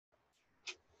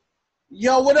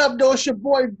Yo, what up, though? It's your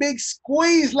boy Big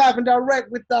Squeeze live and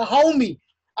direct with the homie.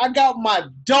 I got my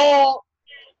dog,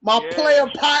 my player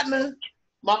partner,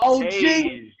 my OG,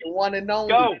 Hey, the one and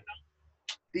only go.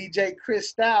 DJ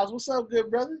Kristyles. What's up,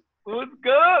 good brother? What's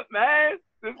good, man?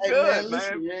 What's Hey man, good,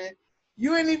 listen, man? man.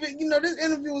 You ain't even, this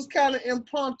interview was kind of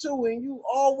impromptu, and you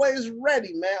always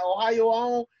ready, man. Ohio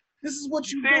on. This is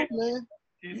what you do, man.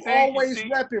 You always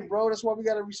repping, bro. That's why we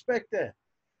gotta respect that.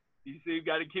 You see, you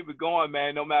got to keep it going,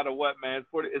 man. No matter what, man.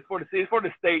 It's for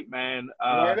the state, man.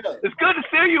 Word up. It's good to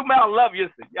see you, man. I love you,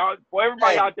 y'all. For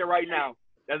everybody Hey. out there right now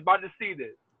that's about to see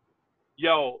this,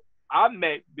 yo, I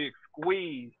met Big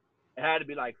Squeeze. It had to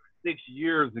be like 6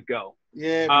 years ago.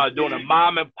 Yeah. Doing a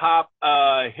mom and pop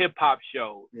hip hop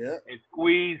show. Yeah. And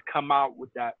Squeeze come out with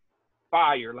that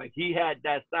fire. Like he had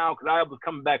that sound because I was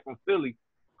coming back from Philly,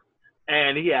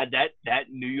 and he had that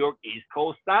New York East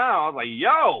Coast sound. I was like,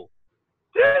 yo,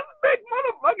 this big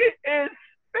motherfucker is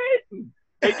spitting.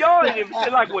 And y'all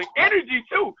and like with energy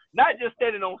too, not just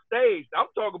standing on stage. I'm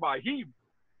talking about he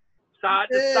side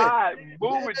to side,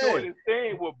 moving, doing his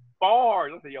thing with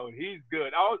bars. I said, yo, he's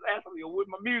good. I was asking him, where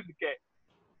my music at?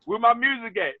 Where my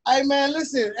music at? Hey man,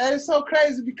 listen, and it's so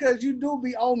crazy because you do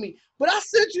be on me. But I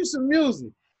sent you some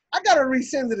music. I gotta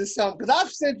resend it to something because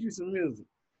I've sent you some music.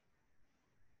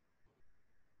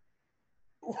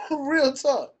 Real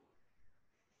talk.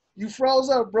 You froze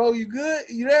up, bro. You good?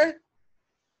 You there?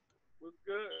 What's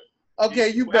good? Okay,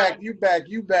 you back. You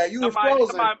were frozen.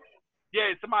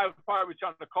 Somebody was probably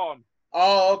trying to call me.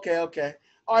 Oh, okay.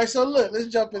 All right, so look, let's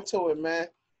jump into it, man.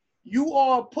 You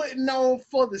are putting on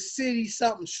for the city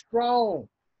something strong.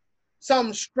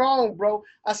 Something strong, bro.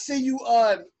 I see you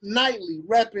nightly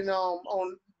repping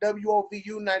on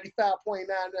WOVU 95.9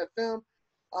 FM.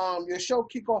 Your show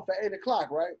kick off at 8 o'clock,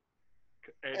 right?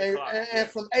 8 o'clock, and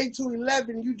from 8 to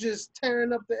 11, you just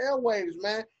tearing up the airwaves,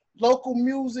 man. Local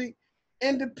music,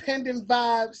 independent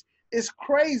vibes. It's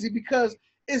crazy because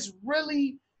it's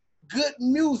really good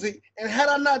music. And had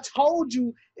I not told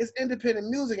you it's independent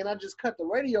music and I just cut the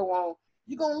radio on,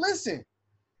 you're going to listen.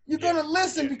 You're going to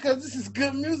listen because this is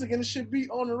good music and it should be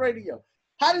on the radio.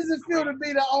 How does it feel to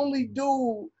be the only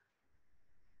dude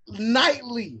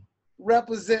nightly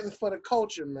representing for the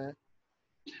culture, man?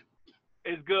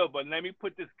 It's good, but let me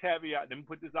put this caveat. Let me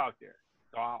put this out there.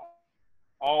 So I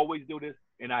always do this,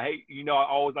 and I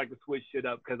always like to switch shit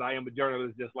up because I am a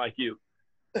journalist just like you.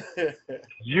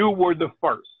 You were the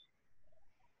first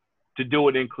to do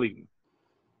it in Cleveland.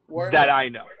 Word that up. I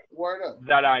know. Word up.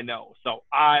 That I know. So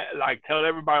I tell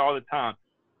everybody all the time,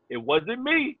 it wasn't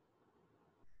me.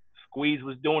 Squeeze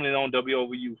was doing it on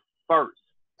WOVU first.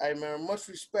 Hey man, much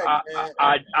respect, man.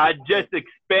 I just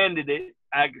expanded it.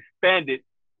 I expanded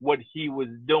what he was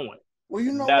doing. Well,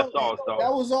 you know that's what? Also.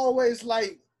 That was always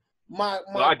like my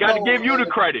well, I got to give you the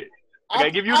credit. I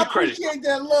appreciate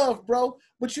that love, bro.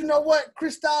 But you know what,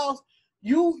 Kristyles,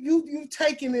 you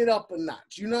taking it up a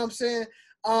notch. You know what I'm saying?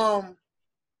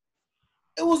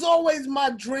 It was always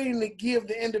my dream to give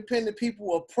the independent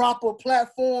people a proper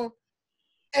platform,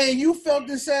 and you felt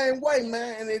the same way,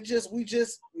 man. And we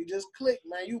just clicked,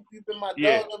 man. You've been my dog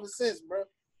ever since, bro.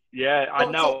 Yeah, I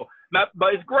know.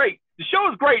 But it's great. The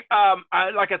show is great.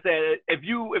 Like I said, if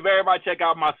everybody check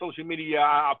out my social media,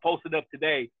 I posted up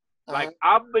today. Like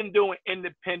I've been doing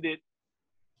independent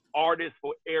artists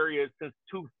for areas since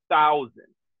 2000.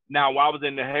 Now, while I was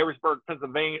in the Harrisburg,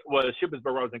 Pennsylvania,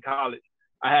 Shippensburg, I was in college.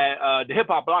 I had the Hip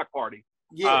Hop Block Party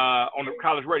on the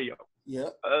college radio. Yeah.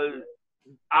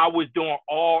 I was doing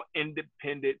all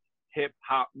independent hip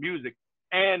hop music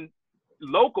and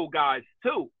local guys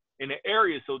too in the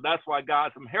area. So that's why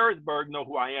guys from Harrisburg know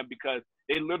who I am because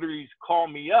they literally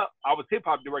called me up. I was hip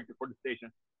hop director for the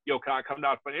station. Yo, can I come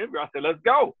down for an interview? I said, let's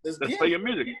go. Let's play your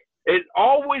music. It's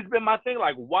always been my thing.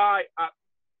 Like why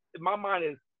my mind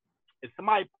is, if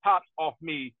somebody pops off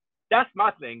me, that's my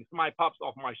thing. Somebody pops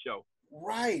off my show.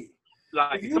 Right.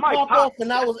 Like if you pop off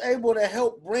and I was able to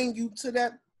help bring you to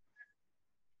that.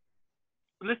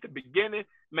 Listen, beginning,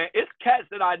 man, it's cats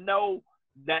that I know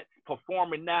that's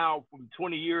performing now from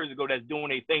 20 years ago that's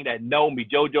doing a thing that know me.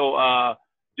 Jojo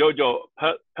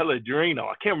Pellegrino.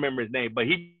 I can't remember his name, but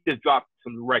he just dropped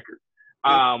some records.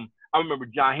 I remember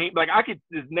Jaheim. Like I could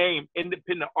just name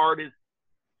independent artists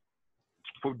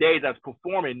for days that's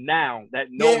performing now that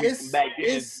know me from back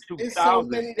in 2000. It's so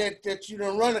many that you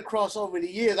done run across over the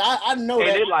years. I know and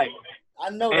that. They like, I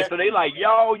know and that. so they like,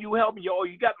 yo, you helped me, yo,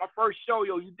 you got my first show,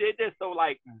 yo, you did this. So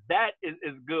like that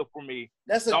is good for me.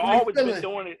 That's a so great I always feeling. Been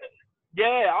doing it.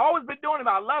 Yeah, I always been doing it.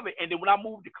 I love it. And then when I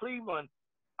moved to Cleveland,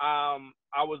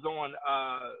 I was on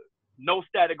No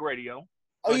Static Radio.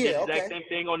 Oh yeah, the exact same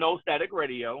thing on No Static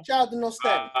Radio. Shout out to No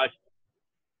Static.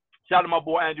 Shout out to my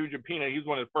boy Andrew Japina. He was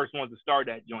one of the first ones to start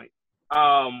that joint.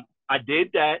 I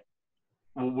did that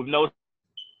with no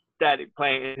static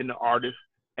playing in the artist,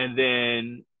 and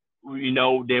then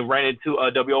then ran into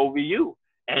WOVU.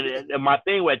 And my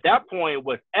thing at that point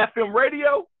was FM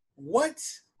radio. What?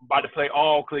 About to play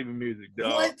all Cleveland music,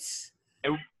 dog. What?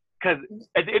 Because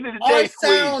at the end of the Our day,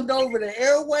 sound over the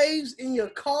airwaves in your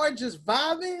car just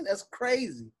vibing? That's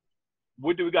crazy.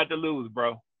 What do we got to lose,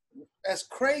 bro? That's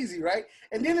crazy, right?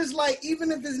 And then it's like, even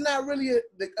if it's not really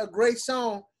a great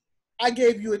song, I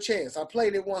gave you a chance. I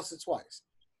played it once or twice.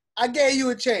 I gave you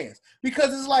a chance.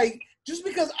 Because it's like, just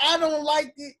because I don't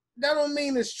like it, that don't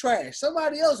mean it's trash.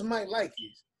 Somebody else might like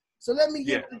it. So let me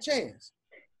give it a chance.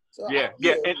 So and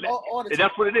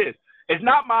that's what it is. It's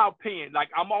not my opinion. Like,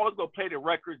 I'm always gonna play the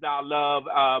records that I love.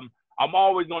 I'm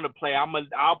always gonna play.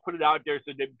 I'll put it out there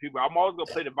so that people. I'm always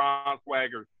gonna play the Von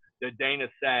Swaggers, the Dana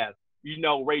Sass.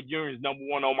 Ray Jr. is number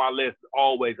one on my list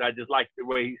always. I just like the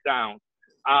way he sounds.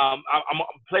 I'm gonna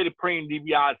play the Preem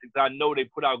DBI because I know they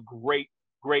put out great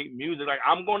music. Like,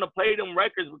 I'm gonna play them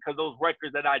records because those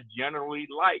records that I generally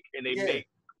like, and they make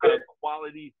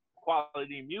quality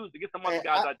music. Get some other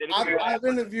guys out there. I've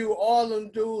interviewed all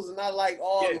them dudes, and I like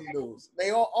all them dudes.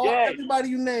 They everybody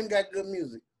you name got good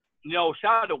music.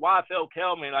 Shout out to YFL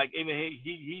Kelvin. Like, even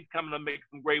he's coming to make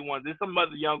some great ones. There's some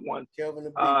other young ones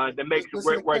that make some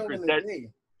great records.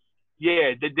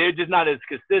 They're just not as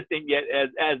consistent yet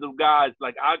as the guys.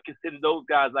 Like, I consider those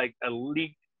guys like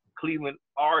elite Cleveland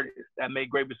artists that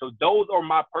make great. So those are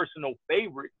my personal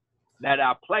favorites that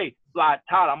I play. Fly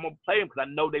Todd, I'm gonna play them because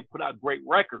I know they put out great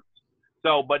records.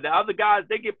 So, but the other guys,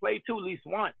 they get played too, at least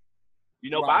once.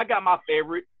 But I got my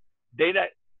favorite.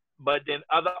 But then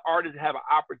other artists have an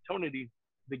opportunity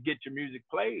to get your music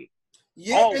played.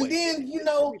 Yeah, always. And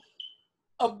then,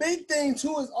 a big thing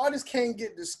too is artists can't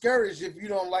get discouraged if you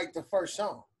don't like the first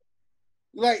song.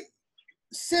 Like,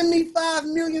 send me 5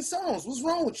 million songs. What's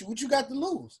wrong with you? What you got to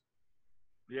lose?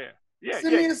 Yeah.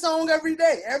 Send me a song every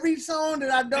day. Every song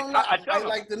that I don't like, I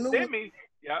like the new one. Send me,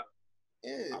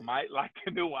 I might like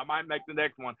the new one. I might make the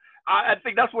next one. I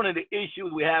think that's one of the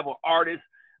issues we have with artists.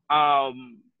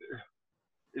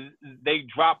 They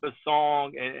drop a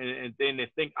song and then they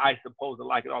think I supposed to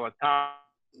like it all the time.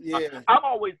 Yeah. I'm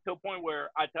always to a point where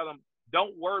I tell them,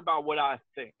 don't worry about what I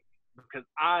think because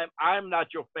I'm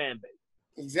not your fan base.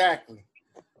 Exactly.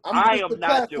 I am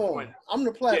not your friend. I'm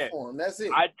the platform. That's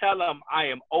it. I tell them I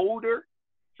am older,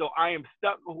 so I am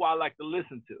stuck with who I like to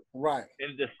listen to. Right.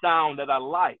 And the sound that I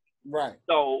like. Right.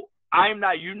 So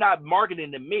you're not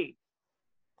marketing to me.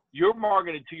 You're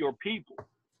marketing to your people.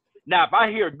 Now, if I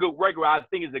hear a good record, I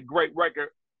think it's a great record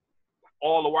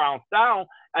all around sound,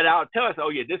 and I'll tell us,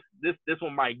 this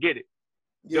one might get it.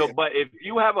 Yeah. But if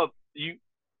you have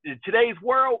in today's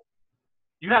world,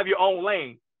 you have your own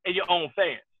lane and your own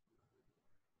fans.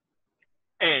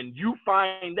 And you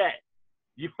find that.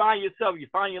 You find yourself, you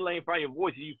find your lane, find your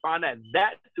voice, and you find that.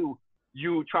 That's who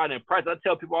you try to impress. I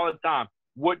tell people all the time,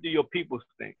 what do your people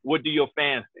think? What do your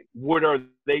fans think? What are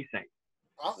they saying?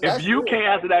 If you can't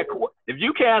answer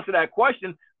that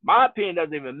question, my opinion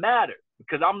doesn't even matter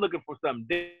because I'm looking for something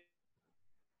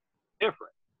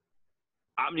different.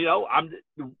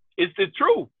 It's the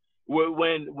truth.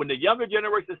 When the younger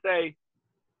generation say,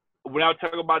 when I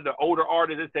talk about the older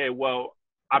artists, they say, well,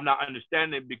 I'm not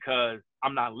understanding because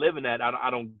I'm not living that.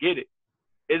 I don't get it.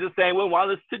 It's the same way when I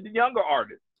listen to the younger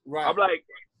artists. Right. I'm like,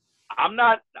 I'm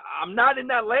not in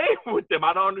that lane with them.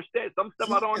 I don't understand. Some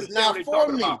stuff I don't understand what they're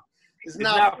talking about. It's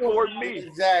not for me.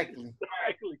 Exactly.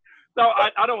 So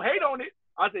I don't hate on it.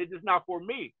 I say it's just not for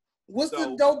me. What's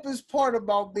the dopest part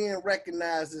about being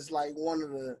recognized as like one of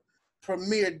the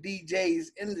premier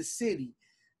DJs in the city?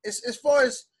 As far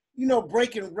as,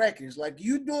 breaking records, like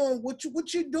you doing what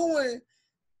you're doing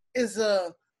is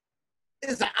an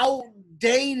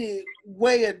outdated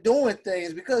way of doing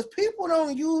things because people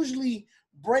don't usually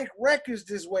break records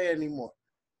this way anymore.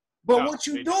 But what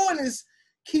you're doing is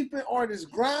keeping artists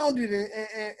grounded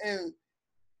and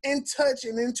in touch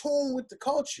and in tune with the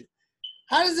culture.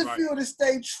 How does it feel to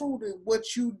stay true to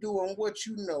what you do and what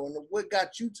you know and what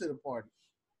got you to the party?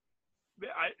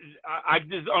 I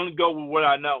just only go with what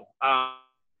I know.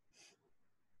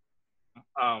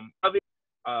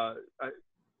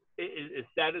 It's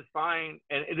satisfying,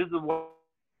 and it is what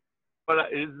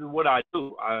I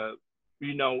do.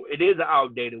 It is an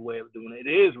outdated way of doing it.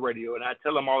 It is radio, and I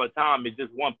tell them all the time, it's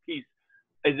just one piece.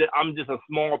 I'm just a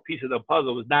small piece of the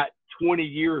puzzle. It's not 20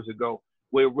 years ago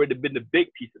where it would have been the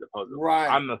big piece of the puzzle. Right.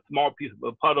 I'm a small piece of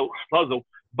the puzzle,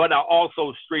 but I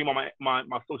also stream on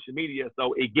my social media,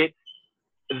 so it gets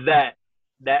that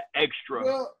extra.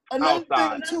 Well, another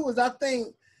outside. thing too is I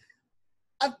think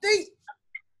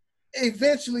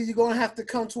eventually you're gonna have to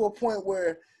come to a point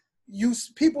where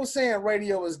people saying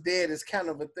radio is dead is kind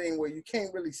of a thing where you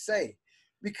can't really say,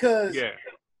 because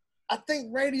I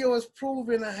think radio has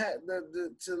proven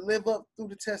to live up through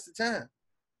the test of time.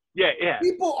 Yeah, yeah.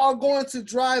 People are going to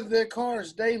drive their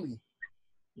cars daily.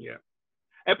 Yeah.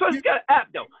 And plus, you got an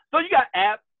app, though. So you got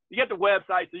app, you got the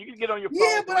website, so you can get on your phone.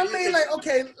 Yeah, but I mean, like,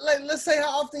 okay, let's say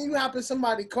how often you hop in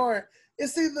somebody's car.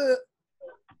 It's either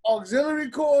auxiliary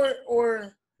cord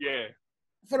or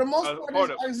for the most part,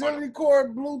 it's auxiliary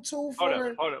cord, Bluetooth,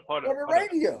 or the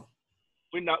radio.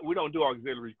 We don't do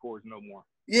auxiliary cords no more.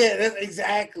 Yeah,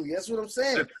 that's what I'm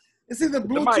saying. It's either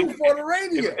Bluetooth or the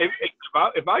radio.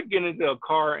 If I get into a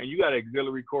car and you got an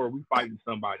auxiliary cord, we fighting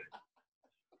somebody.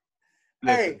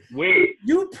 Listen, hey,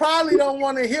 you probably don't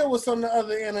want to hear what's on the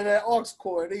other end of that aux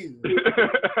cord either.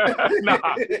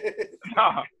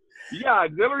 Nah. Yeah,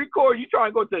 auxiliary cord. You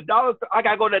trying to go to the dollar store? I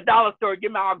gotta go to the dollar store and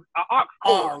get my aux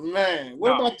cord. Oh man,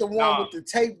 what about the one with the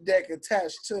tape deck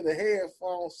attached to the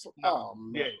headphones? Oh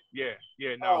man.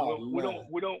 Yeah. No,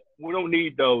 we don't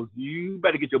need those. You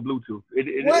better get your Bluetooth.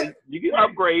 You can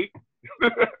upgrade.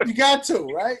 You got to,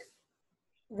 right?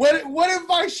 What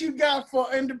advice you got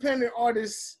for independent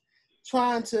artists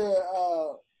trying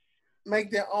to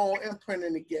make their own imprint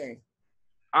in the game?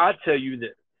 I tell you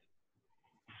this.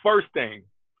 First thing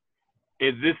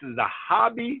is, this is a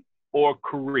hobby or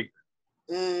career.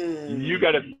 You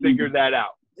got to figure that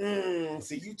out.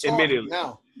 See, you talking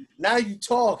now. Now you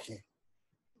talking.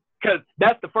 Because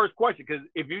that's the first question. Because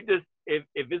if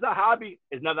it's a hobby,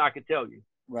 it's nothing I can tell you.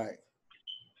 Right.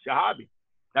 It's your hobby.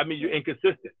 That means you're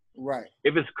inconsistent. Right.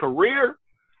 If it's career,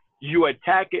 you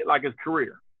attack it like it's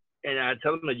career. And I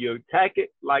tell them that you attack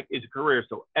it like it's a career.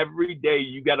 So every day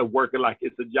you got to work it like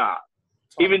it's a job,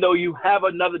 even though you have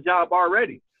another job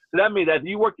already. So that means that if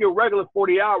you work your regular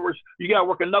 40 hours, you got to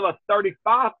work another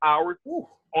 35 hours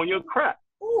on your craft.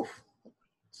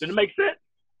 Does it make sense?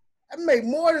 That make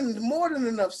more than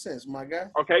enough sense, my guy.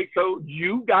 Okay, so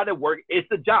you got to work. It's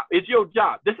a job. It's your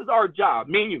job. This is our job.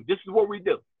 Me and you. This is what we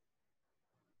do.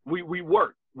 We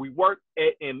work. We work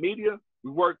in media.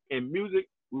 We work in music.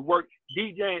 We work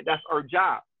DJing. That's our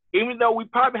job. Even though we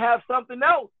probably have something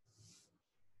else,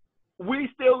 we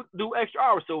still do extra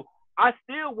hours. So I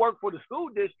still work for the school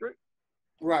district.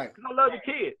 Right. Because I love the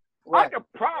kids. Right. I could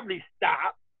probably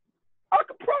stop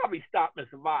and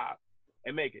survive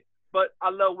and make it. But I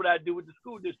love what I do with the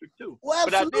school district too. Well,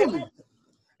 absolutely.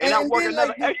 And I work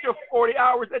another extra 40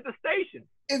 hours at the station.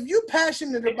 If you're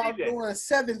passionate about doing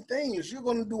 7 things, you're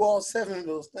going to do all 7 of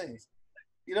those things.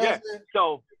 You know what I'm saying?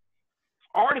 So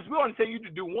artists, we want to tell you to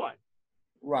do one.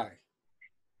 Right.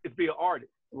 It's be an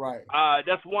artist. Right.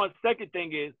 That's one. Second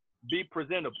thing is be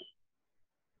presentable.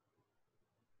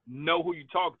 Know who you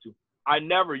talk to.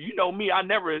 You know me, I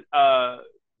never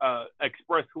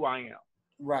express who I am.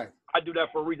 Right. I do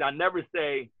that for a reason. I never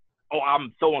say, oh,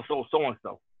 I'm so-and-so,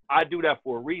 so-and-so. I do that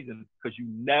for a reason because you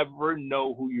never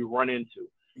know who you run into.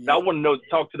 Yeah. I want to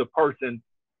talk to the person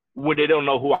when they don't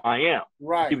know who I am.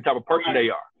 Right. See what type of person they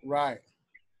are. Right.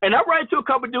 And I run into a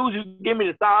couple of dudes who give me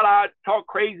the side eye, talk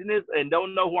craziness, and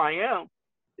don't know who I am.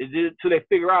 Until they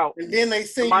figure out. And then they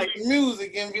sing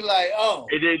music and be like, oh.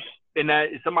 And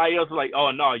somebody else was like,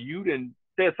 oh, no, you didn't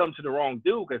say something to the wrong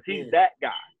dude because he's that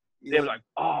guy. Yeah. They were like,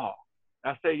 oh.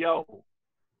 I say, yo,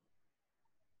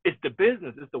 it's the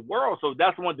business. It's the world. So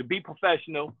that's one, to be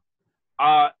professional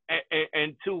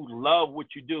and to love what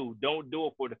you do. Don't do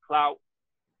it for the clout.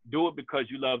 Do it because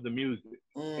you love the music.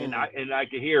 And I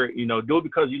can hear it, do it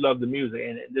because you love the music.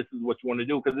 And this is what you want to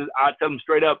do. Because I tell them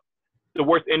straight up, the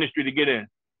worst industry to get in.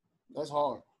 That's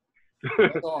hard.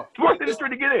 It's the worst industry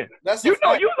to get in. You're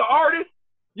the artist.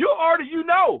 You're an artist,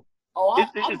 Oh,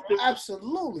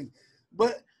 absolutely.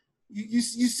 But you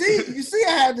see,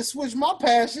 I had to switch my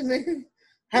passion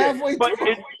halfway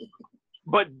through.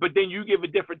 But then you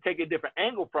take a different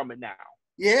angle from it now.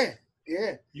 Yeah.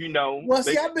 Well,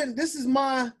 see, this is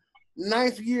my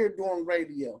 9th year doing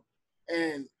radio,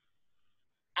 and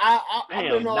I've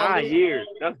been all 9 years.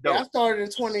 That's dope. I started in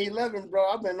 2011, bro.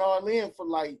 I've been all in for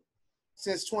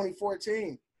since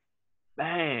 2014.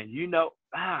 Man,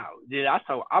 wow. Yeah,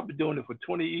 I've been doing it for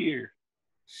 20 years.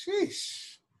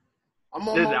 Sheesh. I'm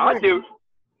on my way.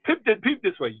 Peep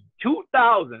this way.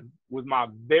 2000 was my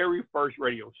very first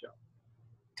radio show.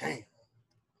 Damn.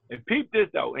 And peep this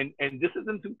though, and this is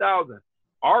in 2000.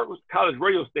 Our college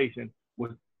radio station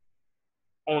was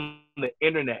on the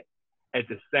internet at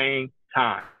the same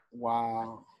time.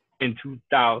 Wow. In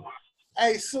 2000.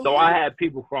 Hey, so I had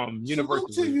people from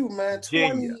University to you, man. 20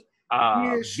 Virginia,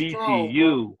 years BTU,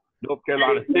 strong, North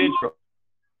Carolina Central.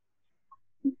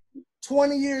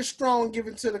 20 years strong,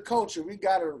 given to the culture. We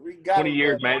gotta 20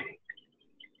 years, man.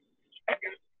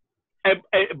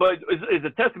 but it's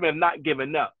a testament of not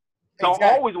giving up. So Exactly.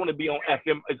 I always want to be on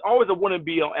FM. It's always I want to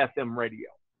be on FM radio.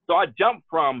 So I jumped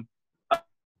from a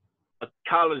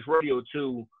college radio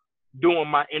to doing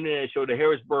my internet show, the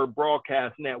Harrisburg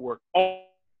Broadcast Network, on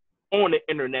the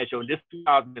internet show. This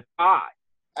 2005,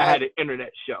 I had an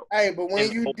internet show. Hey, but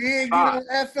when you did get on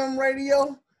FM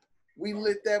radio, we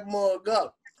lit that mug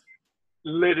up.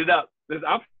 Lit it up.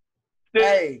 I'm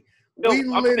still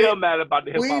mad about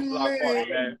the hip hop block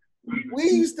party, man. We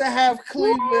used to have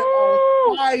Cleveland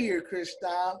on fire,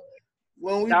 Kristyles.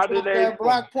 When we did that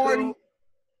block party.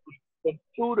 From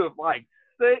 2 to like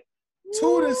 6.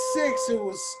 2 to 6, it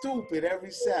was stupid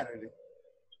every Saturday.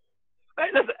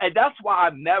 And that's why I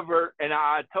never, and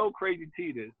I told Crazy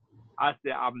T this, I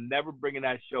said, I'm never bringing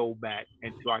that show back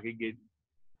until I can get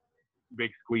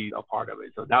Big Squeeze a part of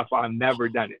it. So that's why I've never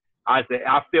done it. I said,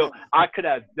 I feel I could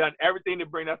have done everything to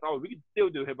bring that song. We could still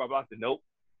do hip hop. I said, nope.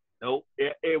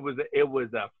 It was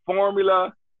a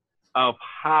formula of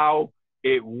how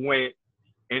it went,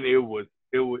 and it was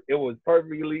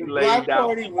perfectly laid out. Black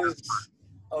Party was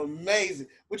amazing.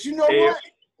 But you know what?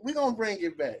 We're gonna bring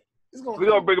it back. We're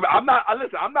gonna bring it back. I'm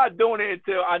not doing it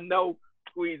until I know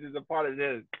Squeeze is a part of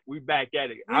this. We back at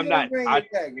it. I'm not bring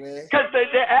it back, man. Because they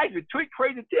actually Tweet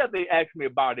Crazy Tail, they asked me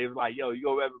about it. It was like, yo, you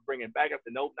gonna ever bring it back? I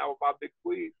said, nope, not with my Big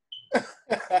Squeeze.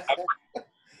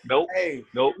 Nope. Hey,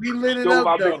 nope. We lit it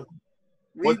up though.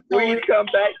 When Squeeze come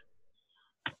back,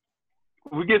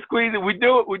 we get Squeeze. We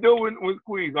do it with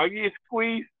Squeeze. I get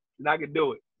Squeeze, and I can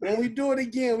do it. When we do it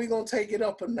again, we're gonna take it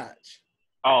up a notch.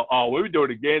 Oh, when we do it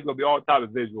again, it's gonna be all type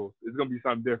of visuals. It's gonna be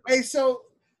something different. Hey, so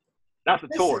that's a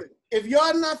tour. If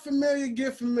y'all not familiar,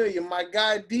 get familiar. My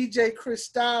guy DJ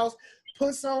Kristyles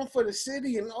puts on for the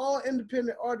city and all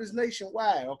independent artists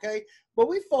nationwide. Okay, but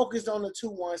we focused on the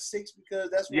 216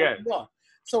 because that's what we are.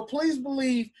 So please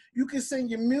believe you can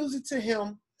send your music to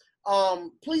him.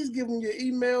 Please give him your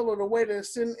email or the way to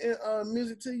send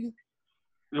music to you.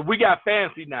 We got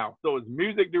fancy now. So it's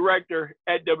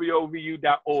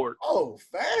musicdirector@wovu.org. Oh,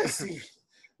 fancy.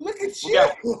 Look at you.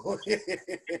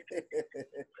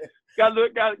 Got a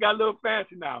little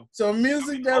fancy now. So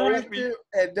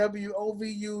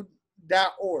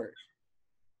musicdirector@wovu.org.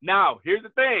 Now, here's the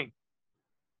thing.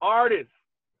 Artists,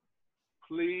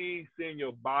 please send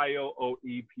your bio or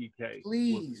EPK.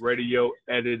 Please. With radio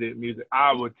edited music.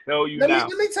 I will tell you now.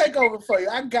 Let me take over for you.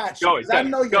 I got you. I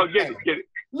know you. Get it.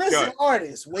 Listen,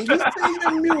 artists, when you send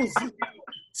your music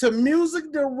to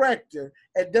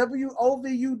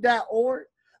musicdirector@wovu.org,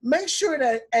 make sure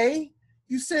that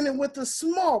you send it with a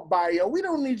small bio. We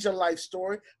don't need your life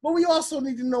story, but we also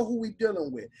need to know who we're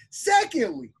dealing with.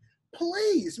 Secondly,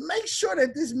 please make sure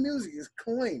that this music is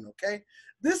clean, okay?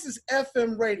 This is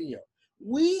FM radio.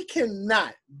 They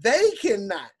cannot,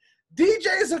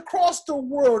 DJs across the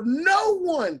world, no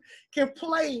one can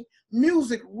play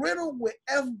music riddled with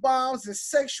F-bombs and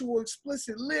sexual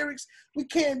explicit lyrics. We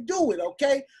can't do it,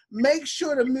 okay? Make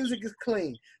sure the music is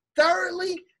clean.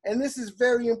 Thirdly, and this is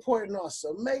very important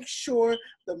also, make sure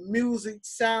the music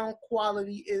sound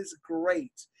quality is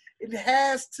great. It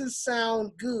has to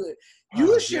sound good.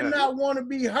 You should not want to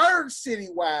be heard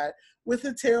citywide with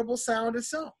a terrible sounding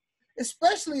song,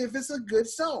 especially if it's a good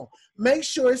song. Make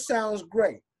sure it sounds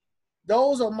great.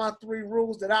 Those are my 3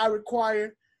 rules that I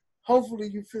require. Hopefully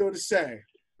you feel the same.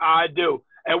 I do.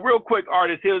 And real quick,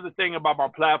 artists, here's the thing about my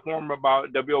platform,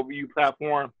 about WOVU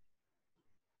platform.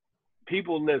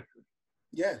 People listen.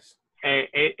 Yes. And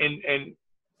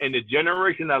the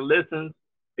generation that listens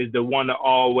is the one that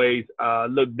always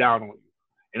look down on you.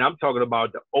 And I'm talking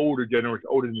about the older generation,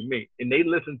 older than me. And they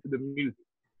listen to the music.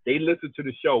 They listen to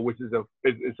the show, which is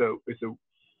it's a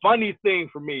funny thing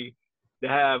for me to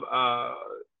have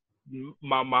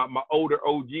my older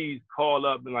OGs call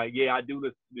up and like, yeah, I do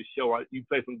listen to the show. You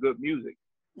play some good music.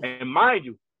 And mind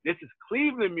you, this is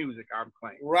Cleveland music I'm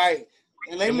playing. Right.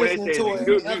 And they listen to it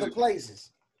in other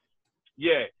places.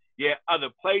 Yeah, other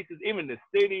places, even the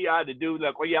city. I had to do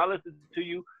like, oh yeah, I listen to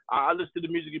you. I listen to the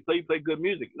music you play good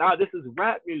music. Nah, this is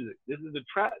rap music. This is the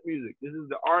trap music. This is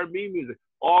the R&B music.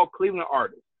 All Cleveland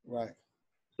artists. Right.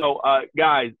 So,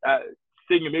 guys,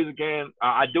 sing your music in.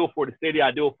 I do it for the city.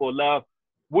 I do it for love.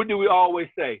 What do we always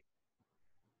say?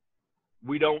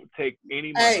 We don't take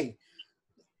any money. Hey,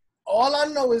 all I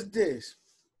know is this.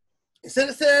 Instead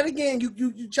of saying it again,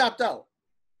 you chopped out.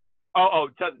 Tell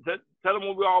them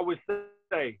what we always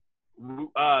say.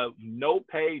 No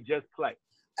pay, just play.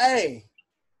 Hey,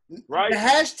 right? The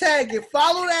hashtag,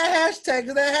 follow that hashtag,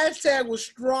 because that hashtag was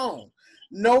strong.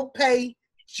 No pay,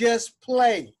 just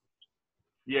play.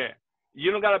 Yeah.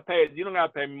 You don't gotta pay. You don't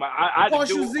gotta pay me. I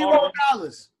cost you $0.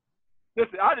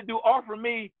 Listen, I had to do offer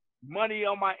me money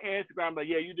on my Instagram. Like,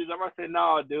 yeah, you deserve. I said,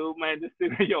 no, dude, man, just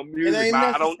send me your It music, ain't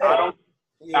man. necessary.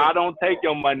 Yeah. I don't take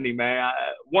your money, man.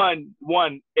 One,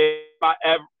 if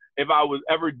I was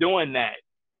ever doing that,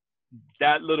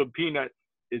 that little peanut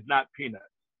is not peanut.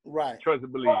 Right. Trust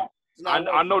and believe.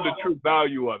 I know the true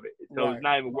value of it, so it's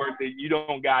not even worth it. You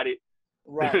don't got it.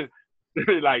 Right.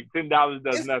 Like $10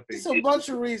 does nothing. It's a bunch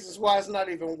of reasons why it's not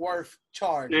even worth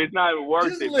charging. It's not even worth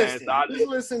just it, listen. man. So just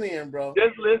listen in, bro.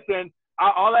 Just listen.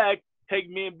 All I take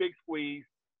me and Big Squeeze,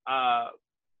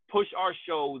 push our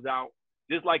shows out.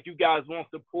 Just like you guys want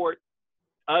support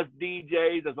us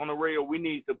DJs that's on the radio, we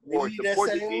need support.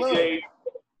 Support the DJs.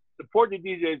 Support the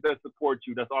DJs that support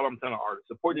you. That's all I'm telling artists.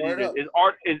 Support the DJs.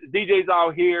 It's DJs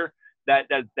out here that's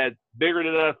bigger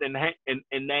than us in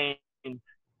name,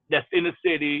 that's in the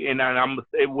city, and I'm gonna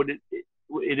say what it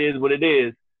is what it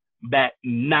is, that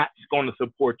not going to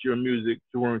support your music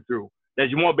through and through, that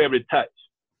you won't be able to touch.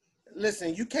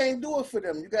 Listen, you can't do it for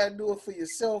them. You got to do it for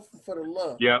yourself and for the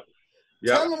love. Yep.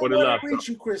 Tell them where to reach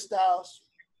you, Kristyles.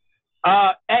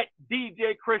 At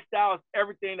DJ Kristyles,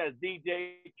 everything. That's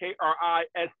DJ Kristyles.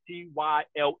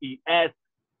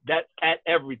 That's at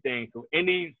everything. So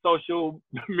any social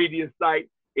media site,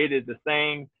 it is the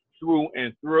same through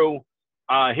and through.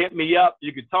 Hit me up.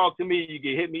 You can talk to me. You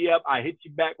can hit me up. I hit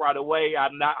you back right away.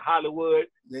 I'm not Hollywood.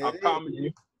 I promise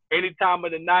you. Any time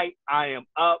of the night, I am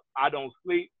up. I don't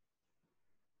sleep.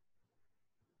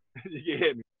 You can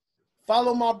hit me.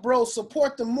 Follow my bro.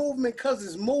 Support the movement because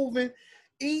it's moving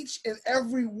each and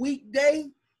every weekday,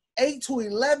 8 to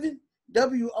 11,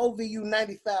 WOVU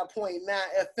 95.9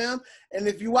 FM. And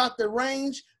if you out the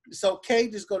range, it's okay.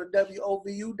 Just go to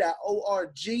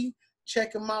WOVU.org.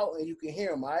 Check him out and you can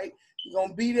hear him, all right? You're going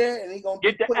to be there and he's going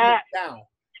to be putting it down.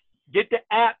 Get the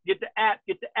app.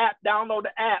 Download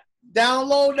the app.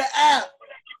 Download the app.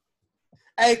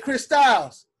 Hey,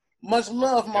 Kristyles, much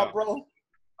love, my bro.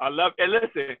 I love it. And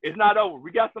listen, it's not over.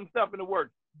 We got some stuff in the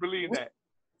works. Believe that.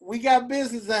 We got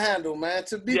business to handle, man.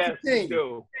 To be continued. We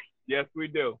do. Yes, we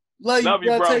do. Love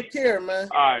you, bro. Take care, man.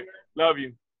 All right. Love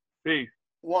you. Peace.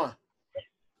 1.